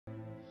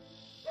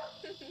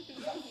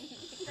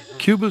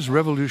Cuba's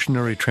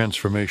revolutionary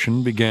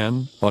transformation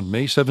began on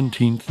May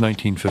 17,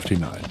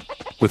 1959,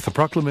 with the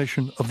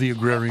proclamation of the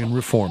Agrarian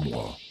Reform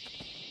Law.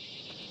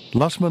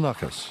 Las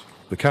Manacas,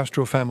 the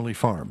Castro family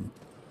farm,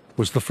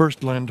 was the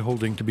first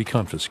landholding to be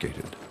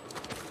confiscated.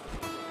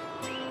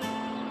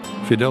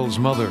 Fidel's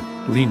mother,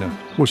 Lina,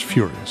 was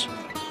furious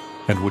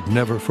and would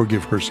never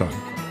forgive her son.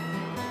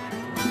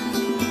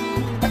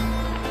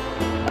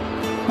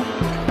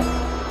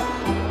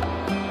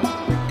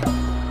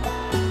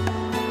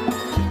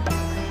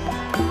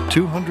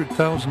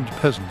 "200,000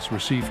 peasants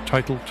received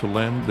title to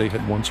land they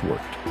had once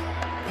worked.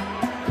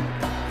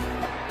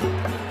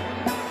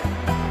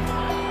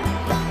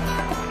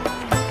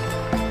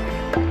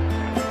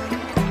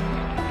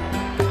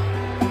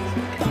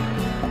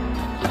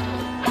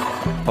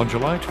 On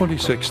July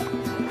 26th,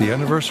 the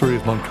anniversary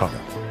of Moncada,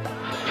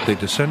 they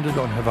descended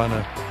on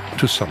Havana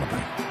to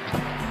celebrate.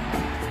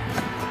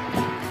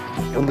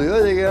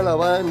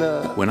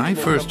 When I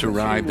first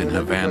arrived in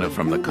Havana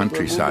from the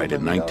countryside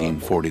in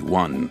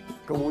 1941,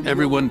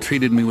 everyone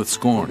treated me with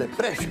scorn.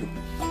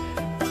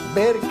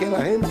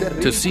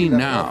 To see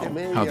now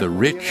how the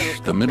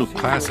rich, the middle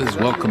classes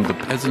welcomed the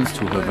peasants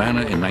to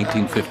Havana in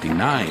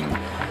 1959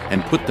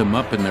 and put them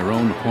up in their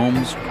own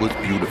homes was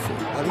beautiful.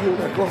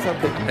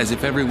 As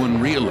if everyone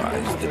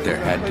realized that there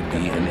had to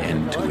be an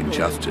end to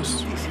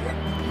injustice.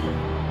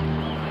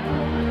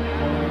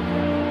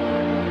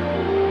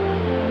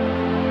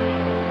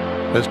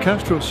 As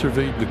Castro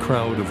surveyed the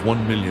crowd of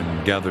 1 million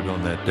gathered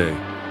on that day,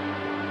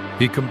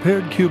 he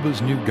compared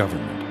Cuba's new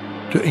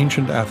government to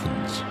ancient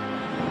Athens,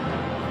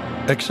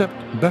 except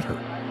better,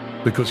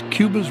 because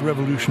Cuba's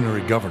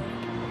revolutionary government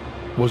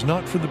was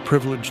not for the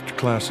privileged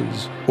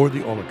classes or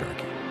the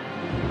oligarchy.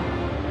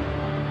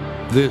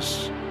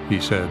 This, he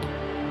said,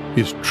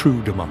 is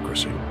true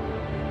democracy.